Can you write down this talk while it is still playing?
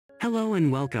Hello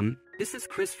and welcome, this is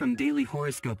Chris from Daily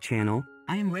Horoscope channel.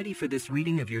 I am ready for this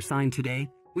reading of your sign today.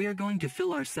 We are going to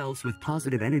fill ourselves with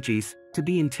positive energies, to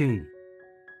be in tune.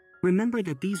 Remember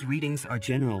that these readings are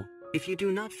general. If you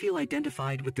do not feel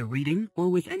identified with the reading or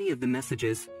with any of the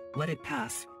messages, let it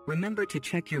pass. Remember to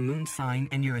check your moon sign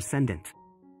and your ascendant.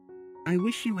 I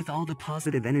wish you with all the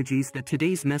positive energies that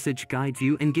today's message guides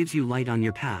you and gives you light on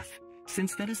your path.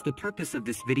 Since that is the purpose of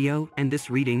this video and this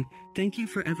reading, thank you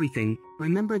for everything.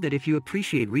 Remember that if you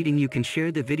appreciate reading, you can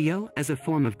share the video as a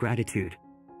form of gratitude.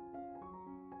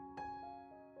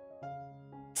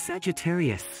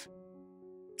 Sagittarius.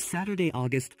 Saturday,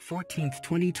 August 14th,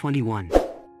 2021.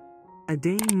 A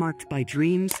day marked by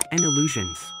dreams and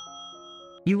illusions.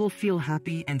 You will feel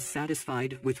happy and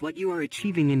satisfied with what you are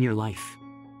achieving in your life.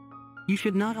 You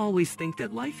should not always think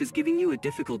that life is giving you a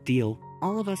difficult deal.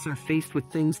 All of us are faced with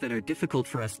things that are difficult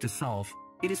for us to solve.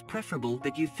 It is preferable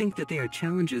that you think that they are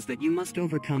challenges that you must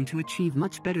overcome to achieve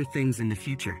much better things in the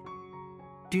future.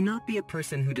 Do not be a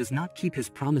person who does not keep his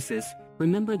promises.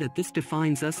 Remember that this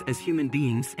defines us as human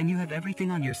beings, and you have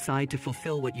everything on your side to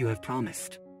fulfill what you have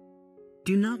promised.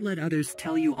 Do not let others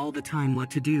tell you all the time what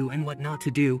to do and what not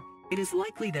to do. It is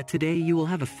likely that today you will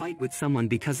have a fight with someone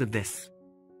because of this.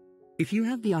 If you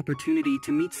have the opportunity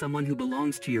to meet someone who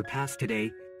belongs to your past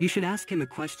today, you should ask him a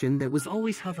question that was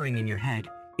always hovering in your head.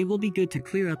 It will be good to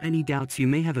clear up any doubts you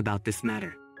may have about this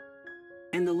matter.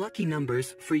 And the lucky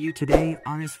numbers for you today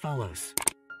are as follows: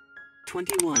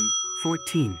 21,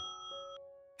 14,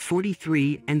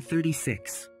 43, and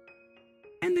 36.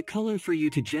 And the color for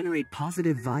you to generate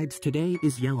positive vibes today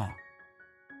is yellow.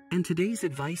 And today's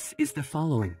advice is the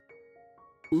following.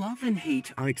 Love and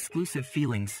hate are exclusive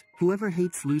feelings. Whoever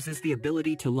hates loses the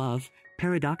ability to love.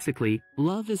 Paradoxically,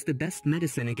 love is the best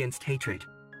medicine against hatred.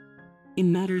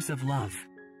 In matters of love,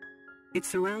 it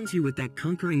surrounds you with that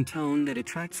conquering tone that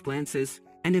attracts glances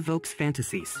and evokes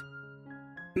fantasies.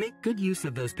 Make good use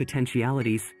of those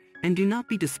potentialities, and do not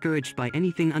be discouraged by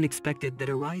anything unexpected that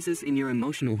arises in your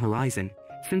emotional horizon,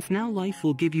 since now life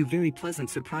will give you very pleasant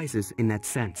surprises in that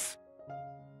sense.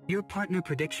 Your partner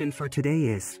prediction for today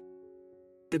is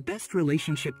the best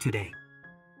relationship today.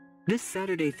 This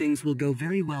Saturday things will go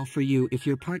very well for you if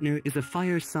your partner is a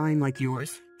fire sign like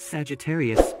yours,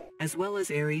 Sagittarius, as well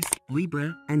as Aries,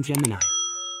 Libra, and Gemini.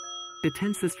 The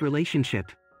tensest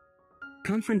relationship.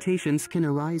 Confrontations can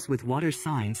arise with water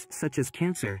signs such as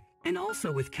Cancer, and also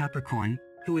with Capricorn,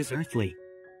 who is earthly.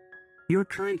 Your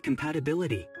current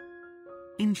compatibility.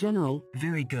 In general,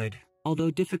 very good,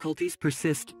 although difficulties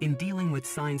persist in dealing with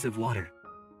signs of water.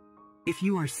 If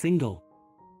you are single,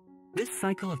 this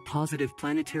cycle of positive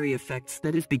planetary effects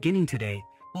that is beginning today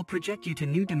will project you to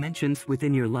new dimensions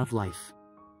within your love life.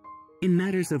 In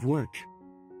matters of work,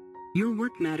 your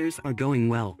work matters are going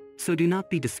well, so do not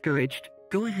be discouraged.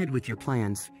 Go ahead with your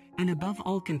plans, and above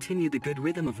all continue the good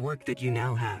rhythm of work that you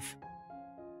now have.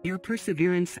 Your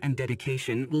perseverance and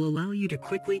dedication will allow you to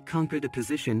quickly conquer the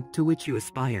position to which you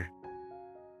aspire.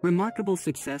 Remarkable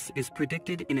success is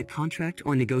predicted in a contract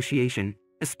or negotiation,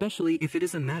 especially if it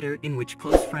is a matter in which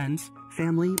close friends,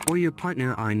 family, or your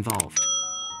partner are involved.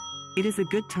 It is a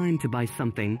good time to buy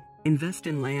something, invest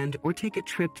in land, or take a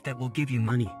trip that will give you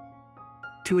money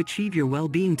to achieve your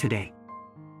well-being today.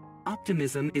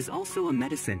 Optimism is also a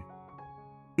medicine.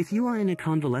 If you are in a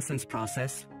convalescence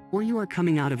process, or you are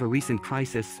coming out of a recent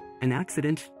crisis, an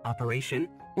accident, operation,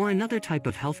 or another type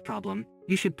of health problem,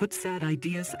 you should put sad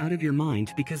ideas out of your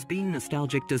mind because being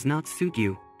nostalgic does not suit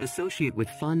you. Associate with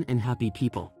fun and happy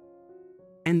people.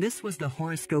 And this was the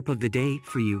horoscope of the day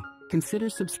for you. Consider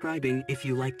subscribing if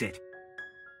you liked it.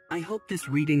 I hope this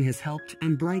reading has helped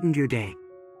and brightened your day.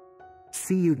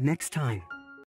 See you next time.